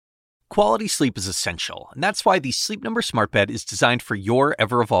Quality sleep is essential, and that's why the Sleep Number Smart Bed is designed for your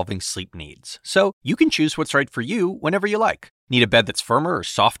ever-evolving sleep needs. So you can choose what's right for you whenever you like. Need a bed that's firmer or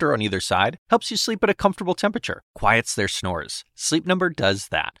softer on either side? Helps you sleep at a comfortable temperature, quiets their snores. Sleep Number does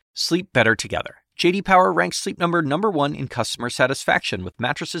that. Sleep better together. J.D. Power ranks Sleep Number #1 in customer satisfaction with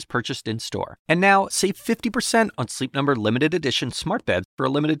mattresses purchased in-store. And now, save 50% on Sleep Number limited edition smart beds for a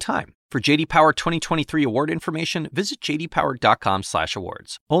limited time. For J.D. Power 2023 award information, visit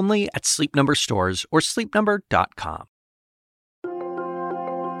jdpower.com/awards. Only at Sleep Number stores or sleepnumber.com.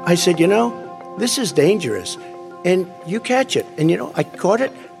 I said, this is dangerous. And you catch it. And, I caught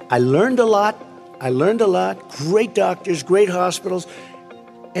it. I learned a lot. Great doctors, great hospitals.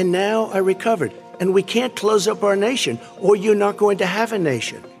 And now I recovered. And we can't close up our nation, or you're not going to have a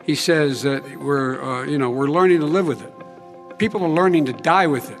nation. He says that we're learning to live with it. People are learning to die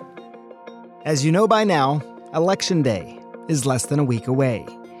with it. As you know by now, Election Day is less than a week away.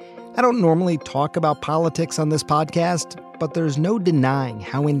 I don't normally talk about politics on this podcast, but there's no denying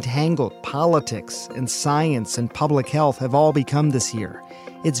how entangled politics and science and public health have all become this year.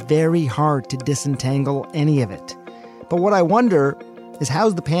 It's very hard to disentangle any of it. But what I wonder is,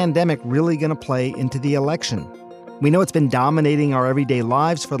 how's the pandemic really going to play into the election? We know it's been dominating our everyday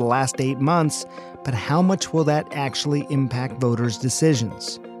lives for the last 8 months, but how much will that actually impact voters'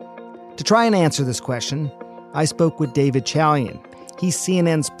 decisions? To try and answer this question, I spoke with David Chalian. He's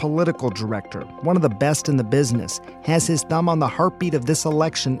CNN's political director, one of the best in the business, has his thumb on the heartbeat of this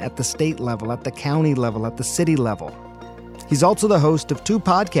election at the state level, at the county level, at the city level. He's also the host of 2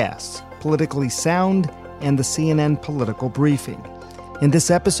 podcasts, Politically Sound and the CNN Political Briefing. In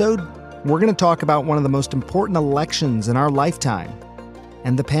this episode, we're going to talk about one of the most important elections in our lifetime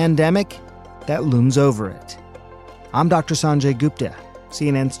and the pandemic that looms over it. I'm Dr. Sanjay Gupta,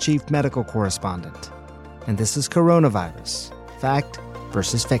 CNN's chief medical correspondent, and this is Coronavirus, Fact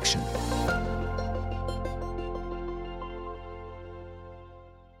versus Fiction.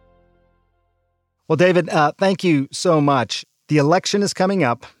 Well, David, thank you so much. The election is coming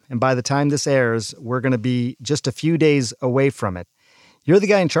up, and by the time this airs, we're going to be just a few days away from it. You're the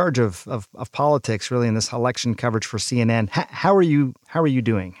guy in charge of politics, really, in this election coverage for CNN. How are you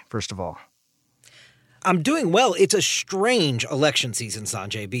doing, first of all? I'm doing well. It's a strange election season,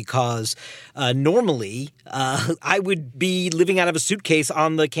 Sanjay, because normally I would be living out of a suitcase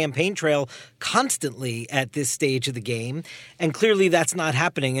on the campaign trail constantly at this stage of the game, and clearly that's not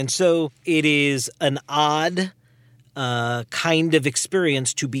happening. And so it is an odd kind of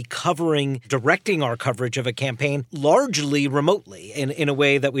experience to be directing our coverage of a campaign largely remotely in a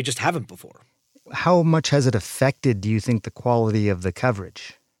way that we just haven't before. How much has it affected, do you think, the quality of the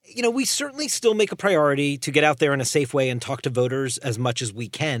coverage? We certainly still make a priority to get out there in a safe way and talk to voters as much as we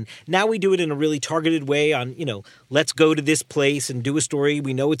can. Now we do it in a really targeted way on, let's go to this place and do a story.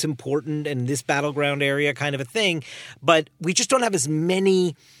 We know it's important in this battleground area kind of a thing. But we just don't have as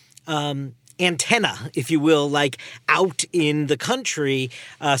many antenna, if you will, like out in the country.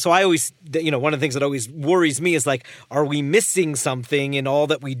 So I always, one of the things that always worries me is like, are we missing something in all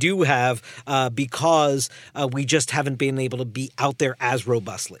that we do have because we just haven't been able to be out there as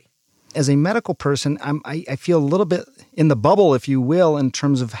robustly? As a medical person, I feel a little bit in the bubble, if you will, in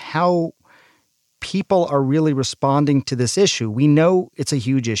terms of how people are really responding to this issue. We know it's a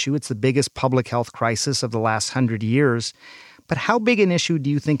huge issue. It's the biggest public health crisis of the last 100 years. But how big an issue do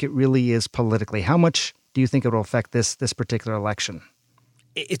you think it really is politically? How much do you think it will affect this particular election?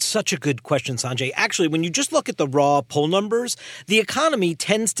 It's such a good question, Sanjay. Actually, when you just look at the raw poll numbers, the economy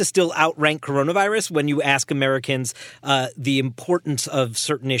tends to still outrank coronavirus when you ask Americans the importance of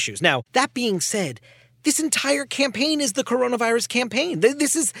certain issues. Now, that being said, this entire campaign is the coronavirus campaign.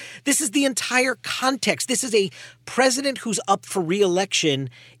 This is the entire context. This is a president who's up for re-election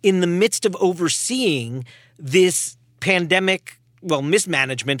in the midst of overseeing this pandemic,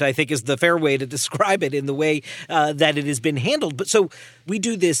 mismanagement, I think, is the fair way to describe it in the way that it has been handled. But so we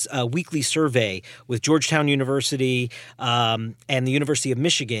do this weekly survey with Georgetown University and the University of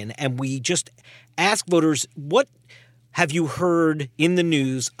Michigan, and we just ask voters, what have you heard in the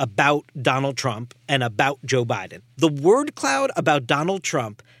news about Donald Trump and about Joe Biden? The word cloud about Donald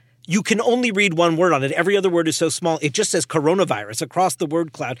Trump, you can only read one word on it. Every other word is so small. It just says coronavirus across the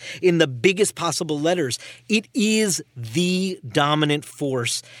word cloud in the biggest possible letters. It is the dominant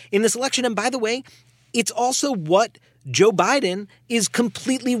force in this election. And by the way, it's also what Joe Biden is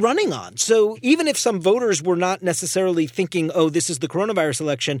completely running on. So even if some voters were not necessarily thinking, oh, this is the coronavirus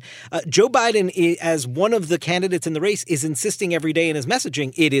election, Joe Biden, as one of the candidates in the race, is insisting every day in his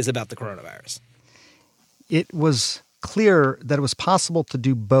messaging it is about the coronavirus. It was clear that it was possible to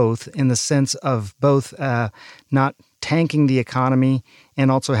do both in the sense of both not tanking the economy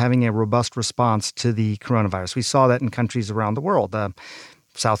and also having a robust response to the coronavirus. We saw that in countries around the world.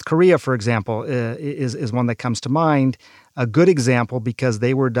 South Korea, for example, is one that comes to mind. A good example because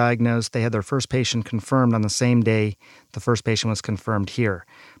they were diagnosed, they had their first patient confirmed on the same day the first patient was confirmed here.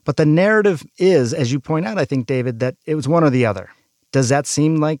 But the narrative is, as you point out, I think, David, that it was one or the other. Does that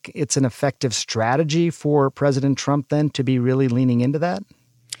seem like it's an effective strategy for President Trump then to be really leaning into that?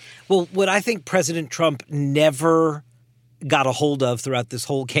 Well, what I think President Trump never got a hold of throughout this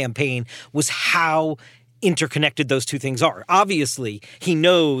whole campaign was how interconnected those two things are. Obviously, he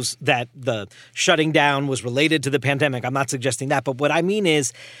knows that the shutting down was related to the pandemic. I'm not suggesting that. But what I mean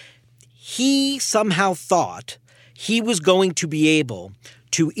is he somehow thought he was going to be able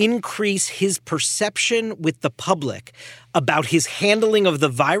to increase his perception with the public about his handling of the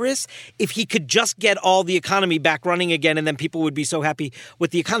virus if he could just get all the economy back running again, and then people would be so happy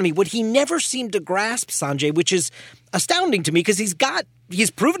with the economy. What he never seemed to grasp, Sanjay, which is astounding to me because he's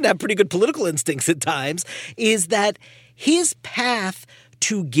proven to have pretty good political instincts at times, is that his path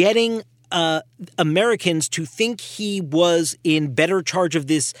to getting Americans to think he was in better charge of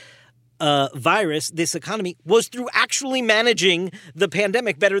this virus, this economy, was through actually managing the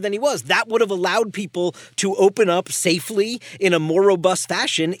pandemic better than he was. That would have allowed people to open up safely in a more robust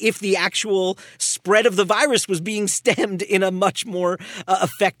fashion if the actual spread of the virus was being stemmed in a much more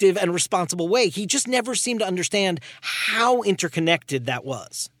effective and responsible way. He just never seemed to understand how interconnected that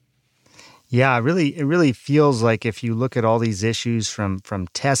was. Yeah, it really feels like if you look at all these issues from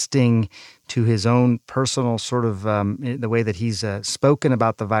testing to his own personal sort of the way that he's spoken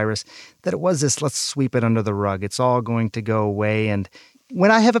about the virus, that it was this, let's sweep it under the rug. It's all going to go away. And when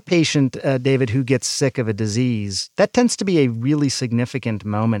I have a patient, David, who gets sick of a disease, that tends to be a really significant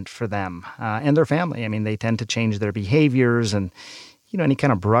moment for them and their family. I mean, they tend to change their behaviors and, any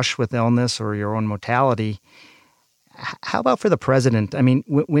kind of brush with illness or your own mortality. How about for the president? I mean,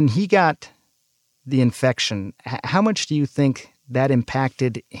 when he got the infection, how much do you think that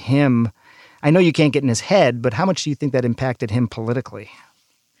impacted him? I know you can't get in his head, but how much do you think that impacted him politically?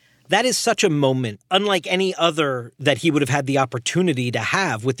 That is such a moment, unlike any other that he would have had the opportunity to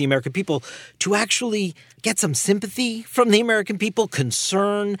have with the American people, to actually get some sympathy from the American people,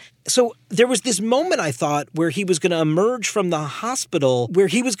 concern. So there was this moment, I thought, where he was going to emerge from the hospital, where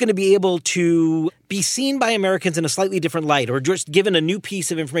he was going to be able to be seen by Americans in a slightly different light or just given a new piece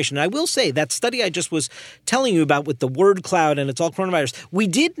of information. And I will say that study I just was telling you about with the word cloud and it's all coronavirus, we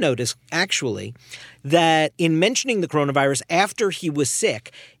did notice, actually, that in mentioning the coronavirus after he was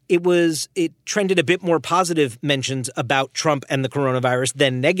sick, it trended a bit more positive mentions about Trump and the coronavirus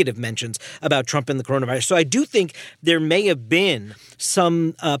than negative mentions about Trump and the coronavirus. So I do think there may have been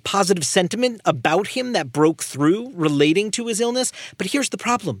some positive sentiment about him that broke through relating to his illness. But here's the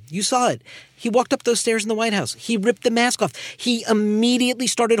problem. You saw it. He walked up those stairs in the White House. He ripped the mask off. He immediately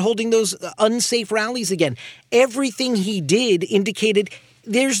started holding those unsafe rallies again. Everything he did indicated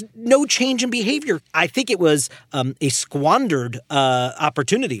there's no change in behavior. I think it was a squandered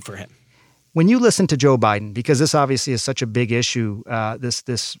opportunity for him. When you listen to Joe Biden, because this obviously is such a big issue,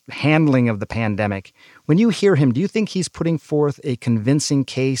 this handling of the pandemic, when you hear him, do you think he's putting forth a convincing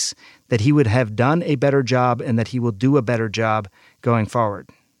case that he would have done a better job and that he will do a better job going forward?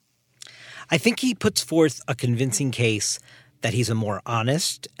 I think he puts forth a convincing case that he's a more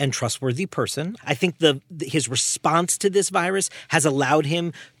honest and trustworthy person. I think his response to this virus has allowed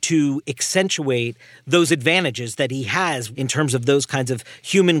him to accentuate those advantages that he has in terms of those kinds of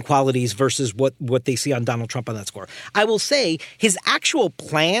human qualities versus what they see on Donald Trump on that score. I will say his actual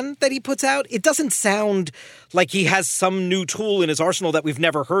plan that he puts out, it doesn't sound like he has some new tool in his arsenal that we've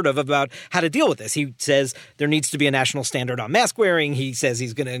never heard of about how to deal with this. He says there needs to be a national standard on mask wearing. He says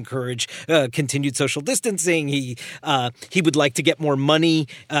he's going to encourage continued social distancing. He would like to get more money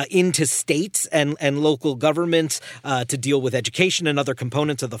into states and local governments to deal with education and other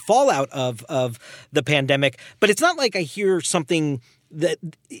components of the fallout of the pandemic. But it's not like I hear something that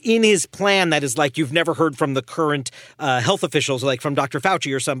in his plan that is like you've never heard from the current health officials, like from Dr.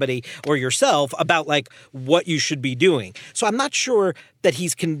 Fauci or somebody or yourself about like what you should be doing. So I'm not sure that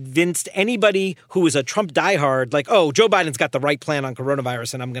he's convinced anybody who is a Trump diehard, like, oh, Joe Biden's got the right plan on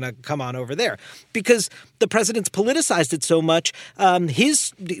coronavirus and I'm going to come on over there. Because the president's politicized it so much,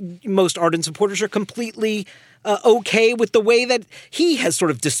 his most ardent supporters are completely okay with the way that he has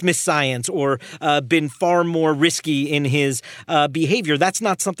sort of dismissed science or been far more risky in his behavior. That's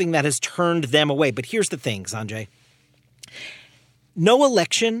not something that has turned them away. But here's the thing, Sanjay. No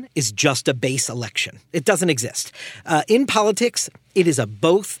election is just a base election. It doesn't exist. In politics, it is a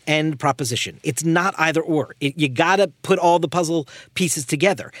both-and proposition. It's not either or. You got to put all the puzzle pieces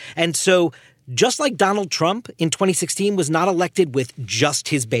together. And so Just like Donald Trump in 2016 was not elected with just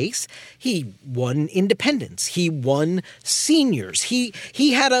his base, he won independents. He won seniors. He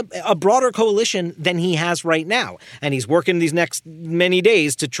had a broader coalition than he has right now. And he's working these next many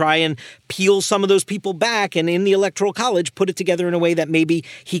days to try and peel some of those people back and in the Electoral College put it together in a way that maybe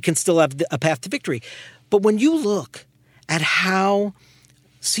he can still have a path to victory. But when you look at how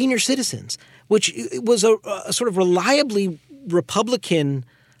senior citizens, which was a sort of reliably Republican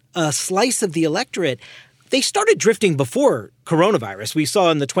slice of the electorate, they started drifting before coronavirus. We saw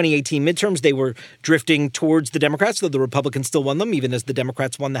in the 2018 midterms they were drifting towards the Democrats, though the Republicans still won them, even as the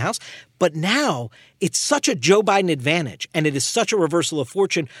Democrats won the House. But now it's such a Joe Biden advantage, and it is such a reversal of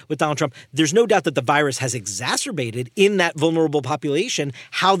fortune with Donald Trump. There's no doubt that the virus has exacerbated in that vulnerable population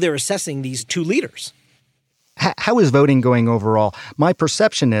how they're assessing these two leaders. How is voting going overall? My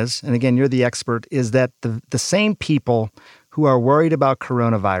perception is, and again, you're the expert, is that the same people who are worried about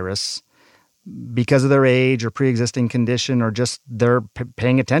coronavirus because of their age or pre-existing condition or just they're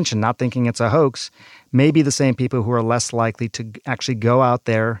paying attention, not thinking it's a hoax, may be the same people who are less likely to actually go out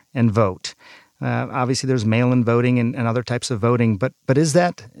there and vote. Obviously, there's mail-in voting and other types of voting, but is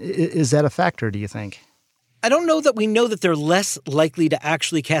that a factor, do you think? I don't know that we know that they're less likely to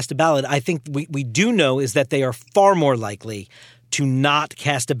actually cast a ballot. I think we do know is that they are far more likely to not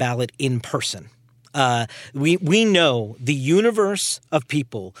cast a ballot in person. We know the universe of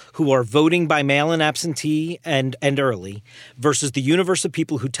people who are voting by mail-in absentee and early versus the universe of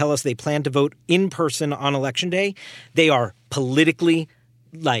people who tell us they plan to vote in person on Election Day. They are politically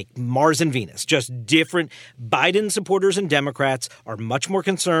like Mars and Venus, just different. Biden supporters and Democrats are much more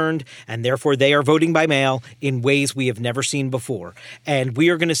concerned, and therefore they are voting by mail in ways we have never seen before. And we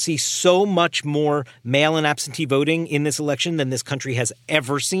are going to see so much more mail-in absentee voting in this election than this country has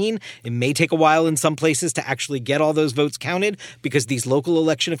ever seen. It may take a while in some places to actually get all those votes counted because these local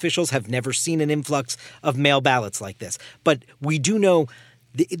election officials have never seen an influx of mail ballots like this. But we do know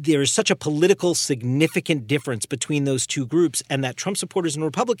there is such a political significant difference between those two groups, and that Trump supporters and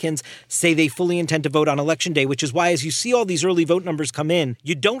Republicans say they fully intend to vote on Election Day, which is why as you see all these early vote numbers come in,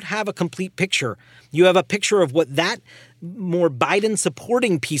 you don't have a complete picture. You have a picture of what that more Biden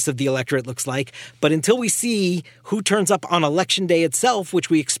supporting piece of the electorate looks like. But until we see who turns up on Election Day itself, which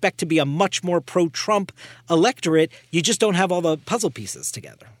we expect to be a much more pro-Trump electorate, you just don't have all the puzzle pieces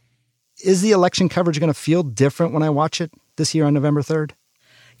together. Is the election coverage going to feel different when I watch it this year on November 3rd?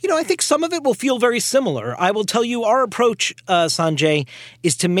 You know, I think some of it will feel very similar. I will tell you our approach, Sanjay,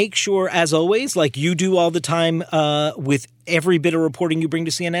 is to make sure, as always, like you do all the time with every bit of reporting you bring to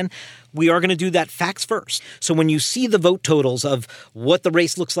CNN, we are going to do that facts first. So when you see the vote totals of what the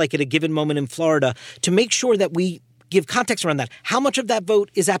race looks like at a given moment in Florida, to make sure that we give context around that. How much of that vote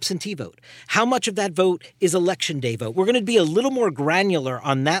is absentee vote? How much of that vote is Election Day vote? We're going to be a little more granular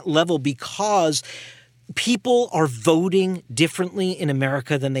on that level because people are voting differently in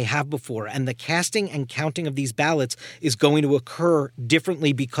America than they have before, and the casting and counting of these ballots is going to occur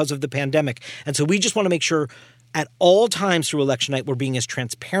differently because of the pandemic. And so we just want to make sure at all times through election night, we're being as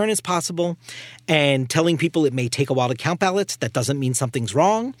transparent as possible and telling people it may take a while to count ballots. That doesn't mean something's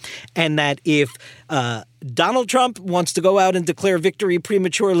wrong. And that if Donald Trump wants to go out and declare victory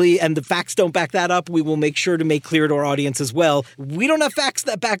prematurely and the facts don't back that up, we will make sure to make clear to our audience as well. We don't have facts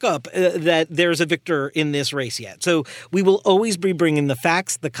that back up that there's a victor in this race yet. So we will always be bringing the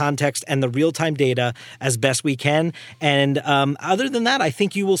facts, the context, and the real-time data as best we can. And other than that, I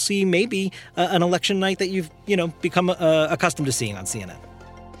think you will see maybe an election night that you've become accustomed to seeing on CNN.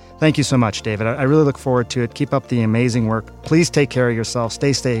 Thank you so much, David. I really look forward to it. Keep up the amazing work. Please take care of yourself.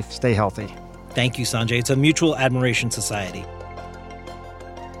 Stay safe. Stay healthy. Thank you, Sanjay. It's a mutual admiration society.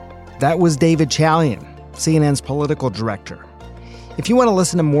 That was David Chalian, CNN's political director. If you want to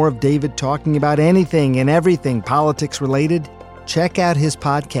listen to more of David talking about anything and everything politics related, check out his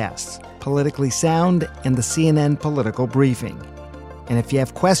podcasts, Politically Sound and the CNN Political Briefing. And if you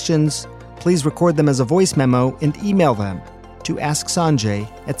have questions, please record them as a voice memo and email them to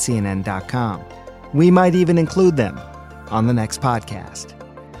asksanjay@cnn.com. We might even include them on the next podcast.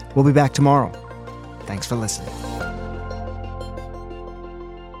 We'll be back tomorrow. Thanks for listening.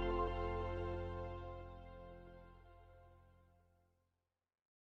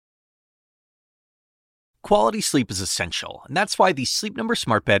 Quality sleep is essential, and that's why the Sleep Number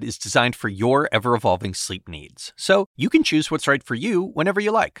Smart Bed is designed for your ever-evolving sleep needs. So you can choose what's right for you whenever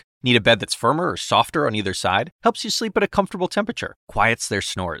you like. Need a bed that's firmer or softer on either side? Helps you sleep at a comfortable temperature. Quiets their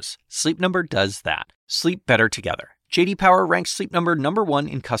snores. Sleep Number does that. Sleep better together. JD Power ranks Sleep Number number 1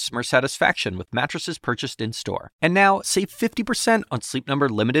 in customer satisfaction with mattresses purchased in-store. And now, save 50% on Sleep Number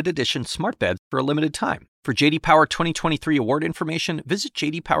limited edition smart beds for a limited time. For JD Power 2023 award information, visit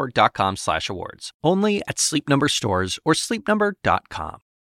jdpower.com/awards. Only at Sleep Number stores or sleepnumber.com.